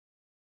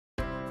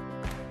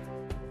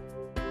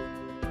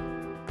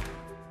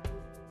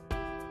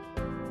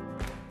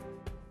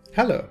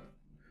Hello,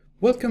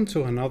 welcome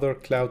to another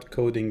cloud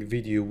coding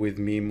video with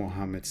me,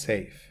 Mohammed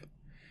Saif.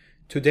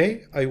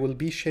 Today I will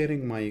be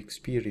sharing my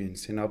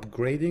experience in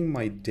upgrading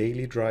my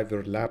daily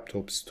driver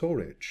laptop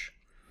storage.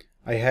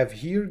 I have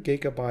here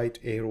Gigabyte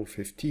Aero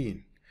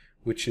 15,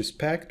 which is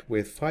packed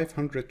with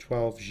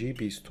 512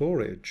 GB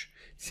storage,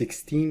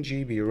 16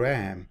 GB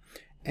RAM,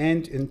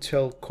 and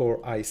Intel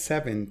Core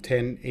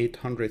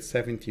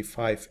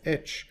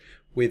i7-10875H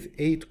with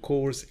 8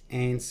 cores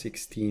and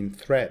 16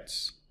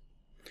 threads.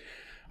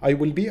 I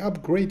will be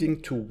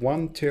upgrading to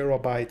 1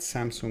 TB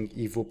Samsung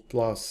Evo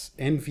Plus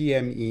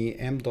NVMe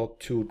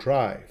M.2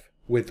 drive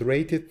with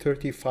rated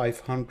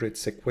 3500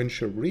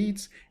 sequential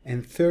reads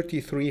and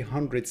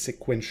 3300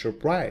 sequential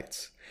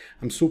writes.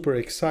 I'm super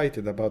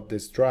excited about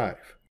this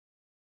drive.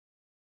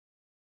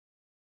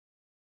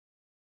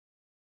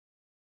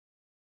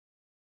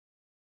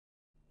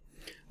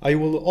 I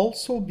will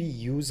also be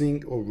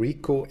using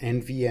ORICO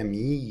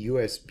NVMe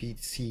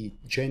USB-C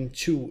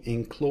Gen-2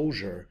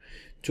 enclosure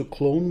to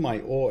clone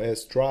my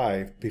OS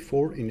drive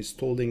before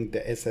installing the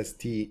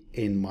SSD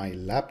in my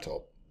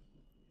laptop.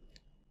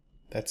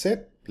 That's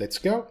it, let's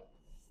go.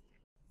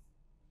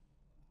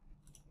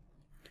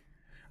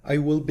 I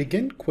will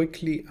begin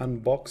quickly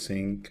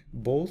unboxing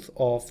both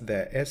of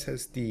the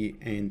SSD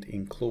and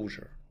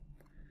enclosure.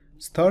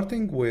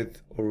 Starting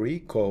with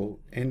ORICO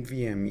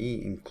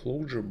NVMe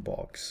enclosure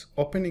box,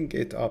 opening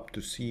it up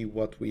to see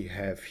what we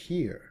have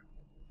here.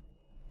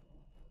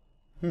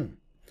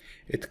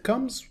 It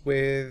comes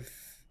with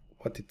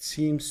what it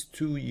seems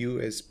two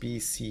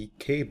USB-C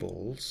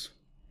cables.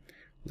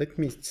 Let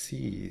me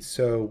see.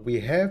 So we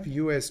have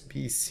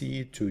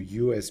USB-C to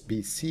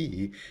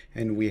USB-C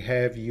and we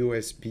have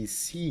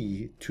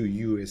USB-C to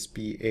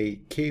USB-A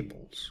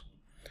cables.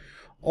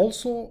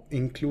 Also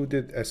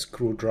included a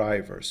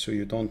screwdriver, so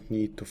you don't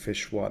need to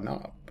fish one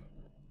up.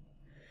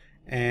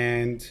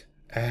 And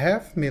a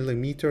 0.5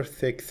 millimeter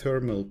thick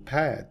thermal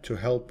pad to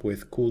help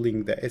with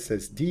cooling the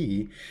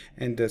SSD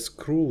and a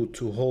screw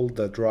to hold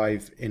the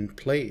drive in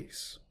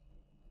place.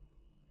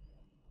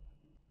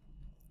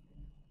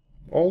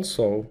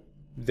 Also,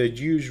 the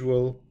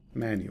usual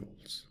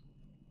manuals.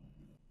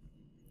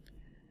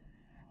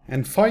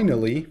 And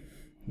finally,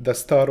 the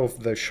star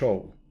of the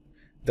show,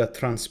 the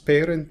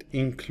transparent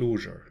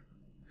enclosure.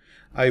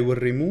 I will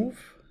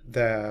remove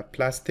the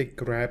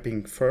plastic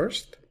wrapping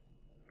first.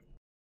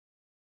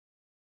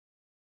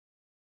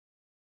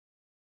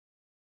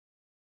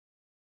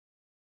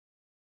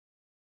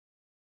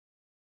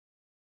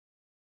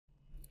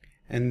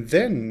 And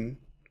then,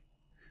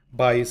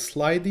 by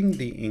sliding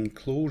the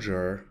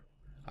enclosure,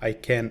 I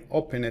can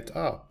open it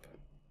up.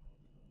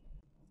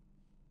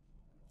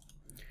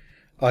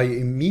 I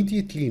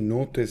immediately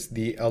noticed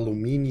the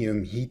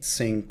aluminum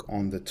heatsink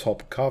on the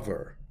top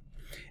cover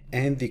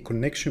and the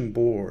connection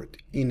board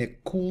in a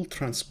cool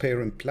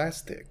transparent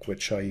plastic,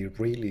 which I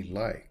really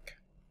like.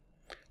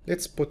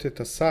 Let's put it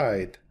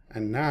aside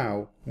and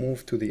now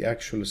move to the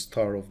actual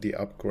star of the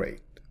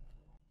upgrade.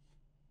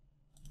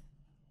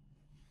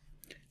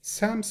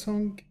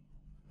 Samsung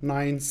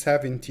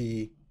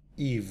 970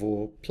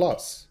 Evo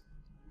Plus.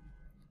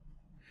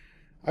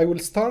 I will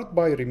start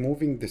by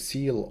removing the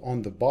seal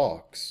on the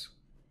box.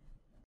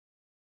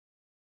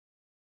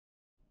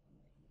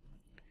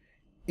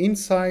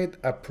 Inside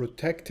a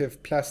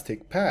protective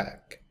plastic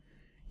pack,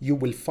 you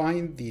will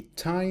find the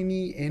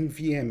tiny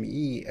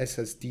NVMe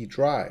SSD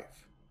drive.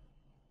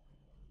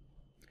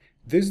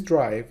 This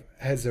drive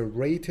has a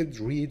rated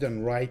read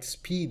and write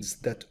speeds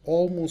that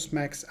almost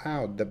max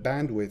out the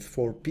bandwidth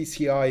for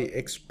PCI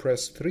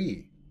Express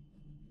 3.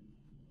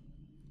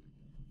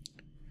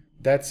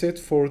 That's it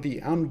for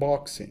the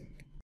unboxing.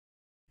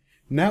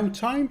 Now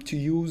time to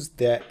use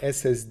the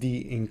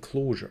SSD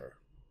enclosure.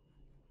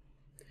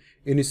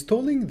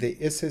 Installing the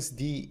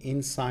SSD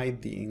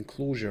inside the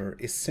enclosure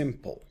is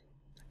simple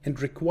and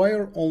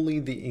require only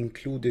the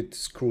included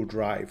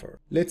screwdriver.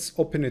 Let's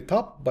open it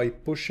up by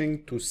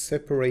pushing to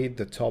separate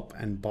the top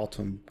and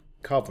bottom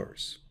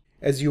covers.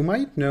 As you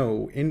might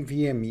know,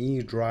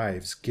 NVMe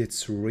drives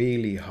gets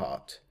really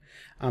hot.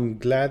 I'm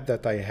glad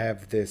that I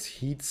have this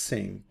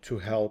heatsink to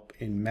help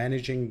in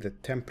managing the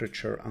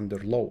temperature under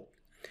load.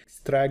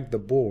 Extract the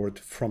board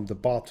from the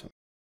bottom.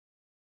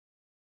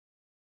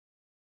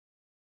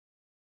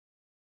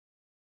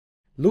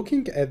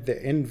 Looking at the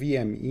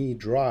NVMe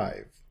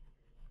drive,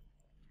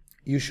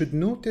 you should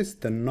notice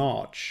the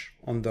notch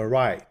on the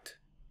right,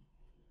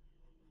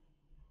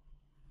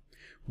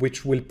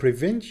 which will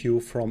prevent you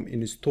from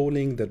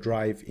installing the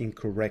drive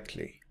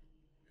incorrectly.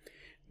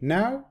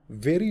 Now,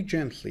 very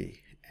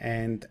gently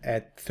and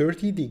at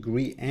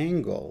 30-degree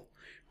angle,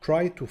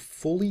 try to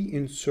fully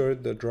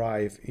insert the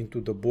drive into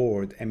the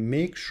board and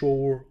make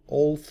sure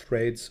all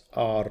threads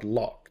are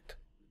locked.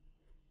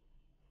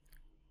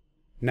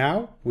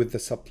 Now, with the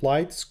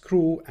supplied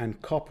screw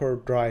and copper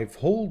drive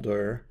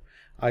holder,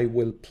 I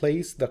will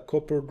place the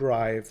copper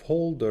drive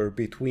holder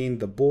between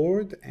the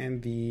board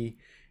and the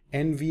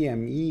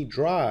NVMe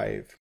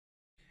drive,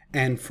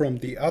 and from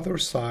the other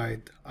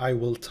side, I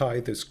will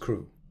tie the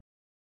screw.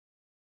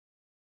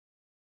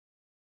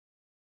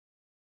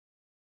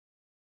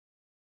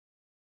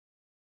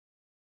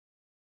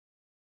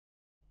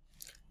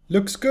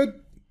 Looks good.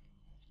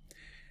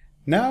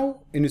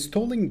 Now,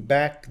 installing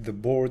back the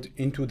board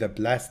into the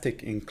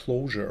plastic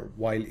enclosure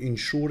while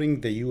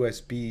ensuring the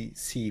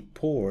USB-C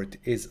port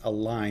is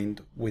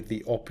aligned with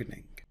the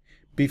opening.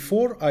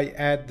 Before I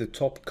add the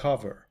top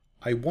cover,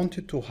 I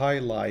wanted to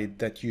highlight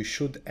that you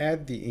should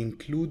add the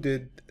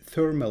included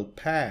thermal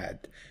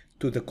pad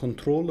to the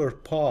controller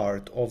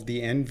part of the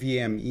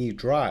NVMe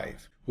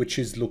drive, which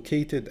is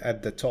located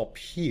at the top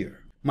here.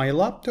 My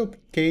laptop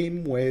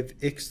came with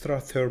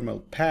extra thermal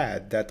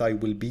pad that I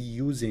will be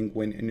using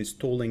when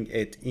installing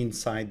it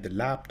inside the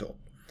laptop,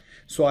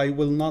 so I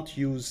will not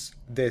use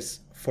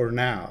this for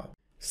now.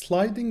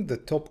 Sliding the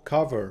top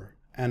cover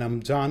and I'm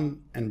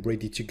done and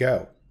ready to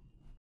go.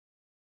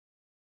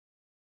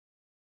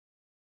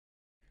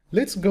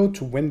 Let's go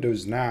to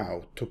Windows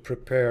now to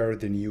prepare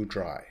the new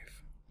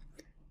drive.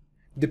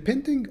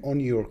 Depending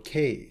on your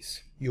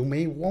case, you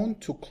may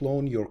want to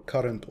clone your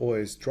current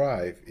OS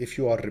drive if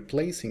you are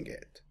replacing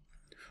it.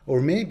 Or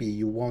maybe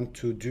you want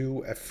to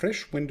do a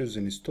fresh Windows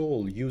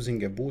install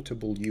using a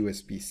bootable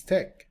USB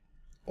stick,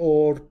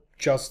 or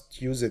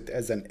just use it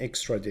as an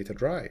extra data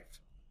drive.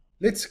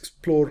 Let's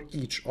explore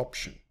each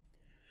option.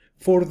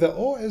 For the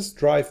OS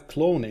drive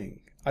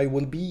cloning, I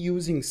will be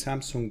using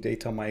Samsung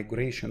Data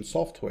Migration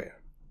software.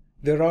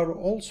 There are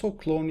also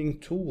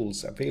cloning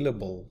tools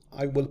available.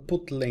 I will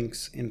put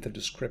links in the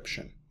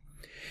description.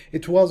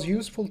 It was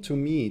useful to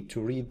me to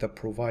read the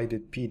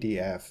provided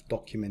PDF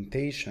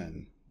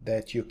documentation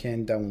that you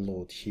can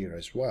download here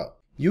as well.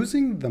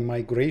 Using the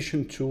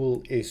migration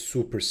tool is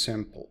super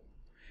simple.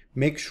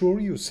 Make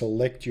sure you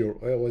select your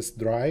OS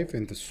drive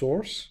in the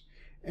source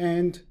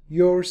and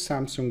your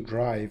Samsung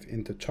drive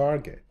in the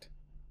target.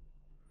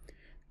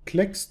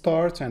 Click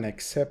Start and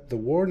accept the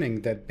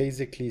warning that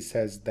basically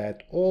says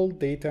that all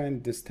data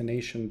in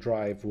destination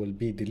drive will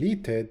be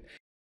deleted.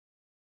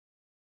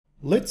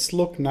 Let's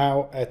look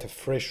now at a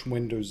fresh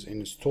Windows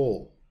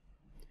install.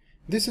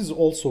 This is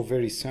also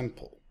very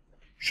simple.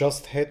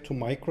 Just head to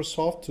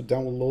Microsoft to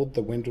download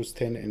the Windows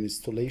 10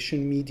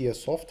 installation media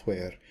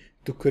software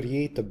to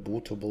create a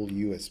bootable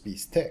USB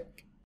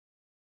stick.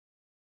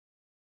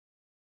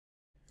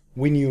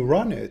 When you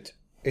run it,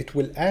 it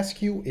will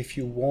ask you if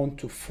you want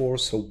to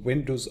force a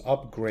Windows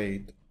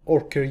upgrade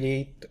or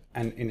create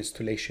an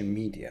installation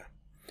media.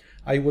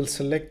 I will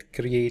select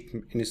Create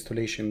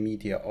Installation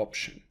Media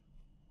option.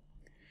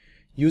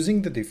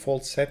 Using the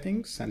default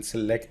settings and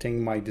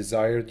selecting my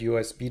desired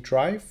USB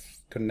drive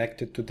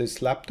connected to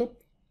this laptop,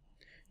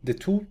 the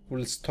tool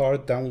will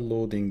start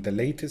downloading the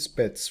latest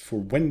bits for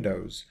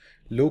Windows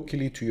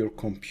locally to your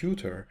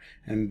computer,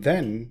 and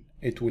then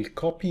it will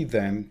copy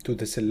them to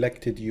the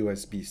selected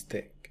USB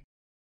stick.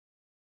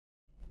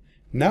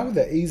 Now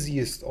the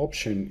easiest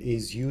option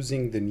is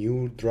using the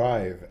new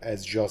drive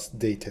as just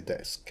data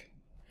disk.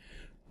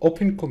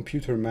 Open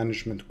Computer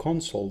Management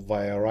Console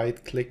via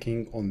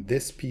right-clicking on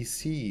this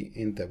PC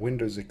in the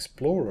Windows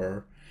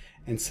Explorer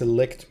and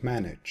select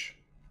Manage.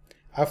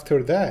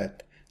 After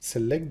that,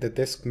 select the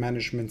Disk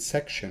Management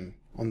section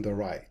on the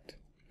right.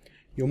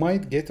 You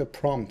might get a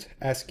prompt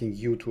asking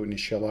you to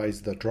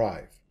initialize the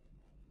drive.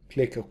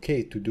 Click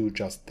OK to do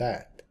just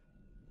that.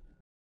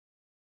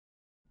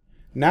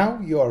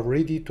 Now you are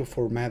ready to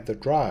format the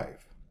drive.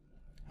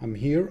 I'm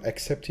here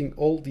accepting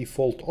all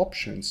default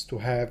options to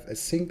have a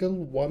single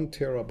 1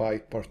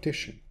 TB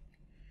partition.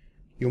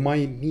 You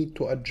might need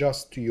to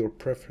adjust to your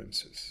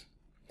preferences.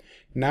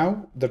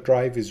 Now the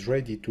drive is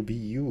ready to be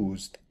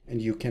used,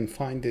 and you can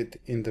find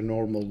it in the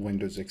normal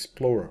Windows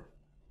Explorer.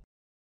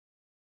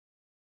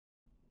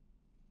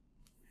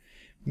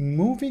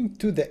 Moving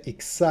to the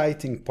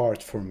exciting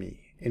part for me,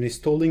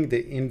 installing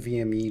the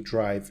NVMe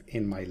drive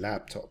in my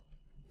laptop.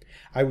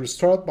 I will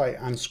start by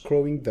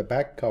unscrewing the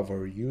back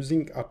cover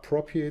using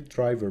appropriate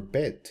driver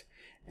bit,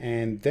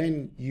 and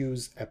then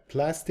use a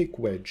plastic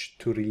wedge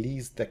to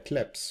release the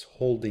clips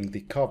holding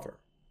the cover.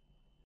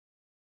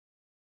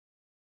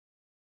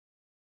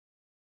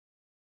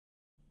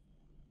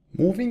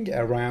 Moving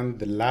around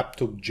the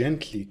laptop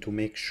gently to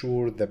make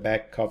sure the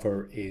back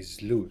cover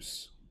is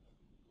loose.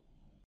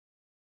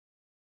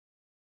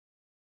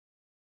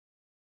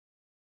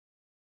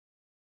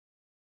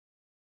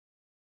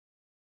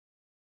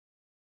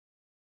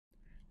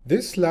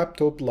 This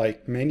laptop,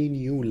 like many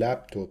new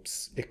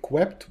laptops,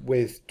 equipped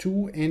with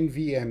two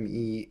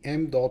NVMe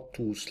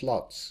M.2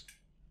 slots.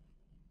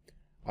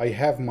 I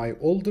have my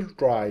older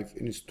drive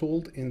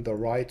installed in the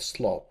right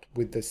slot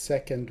with the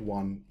second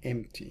one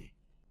empty.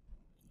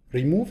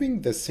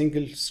 Removing the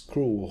single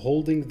screw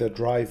holding the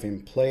drive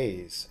in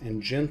place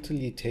and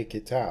gently take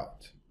it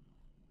out.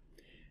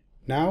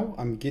 Now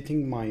I'm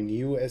getting my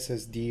new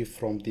SSD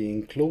from the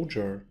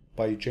enclosure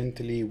by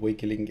gently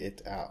wiggling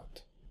it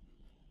out.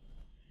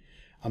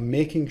 I'm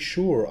making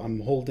sure I'm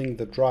holding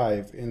the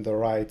drive in the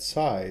right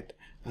side,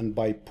 and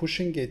by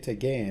pushing it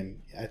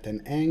again at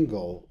an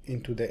angle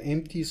into the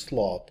empty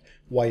slot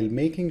while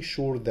making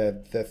sure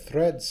that the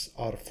threads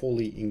are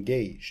fully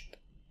engaged.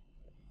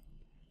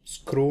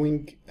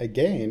 Screwing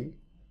again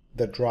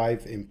the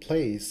drive in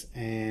place,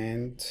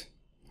 and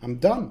I'm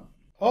done.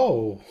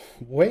 Oh,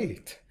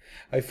 wait,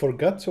 I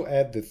forgot to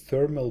add the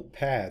thermal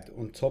pad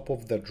on top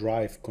of the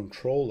drive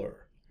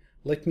controller.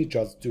 Let me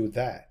just do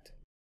that.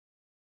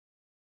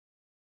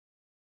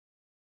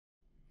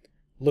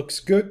 Looks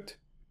good.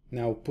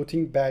 Now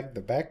putting back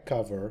the back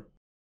cover.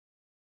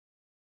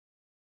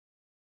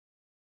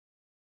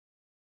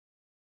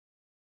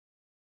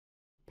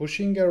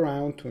 Pushing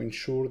around to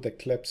ensure the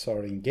clips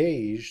are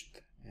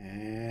engaged,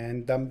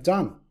 and I'm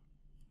done.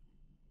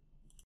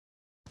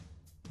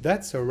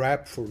 That's a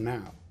wrap for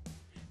now.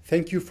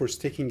 Thank you for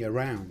sticking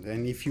around,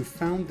 and if you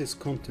found this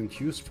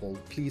content useful,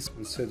 please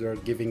consider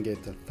giving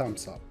it a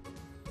thumbs up.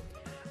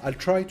 I'll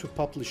try to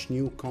publish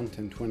new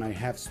content when I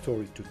have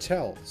story to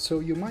tell, so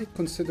you might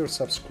consider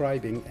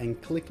subscribing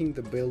and clicking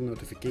the bell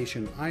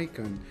notification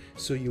icon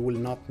so you will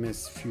not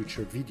miss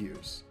future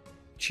videos.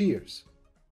 Cheers!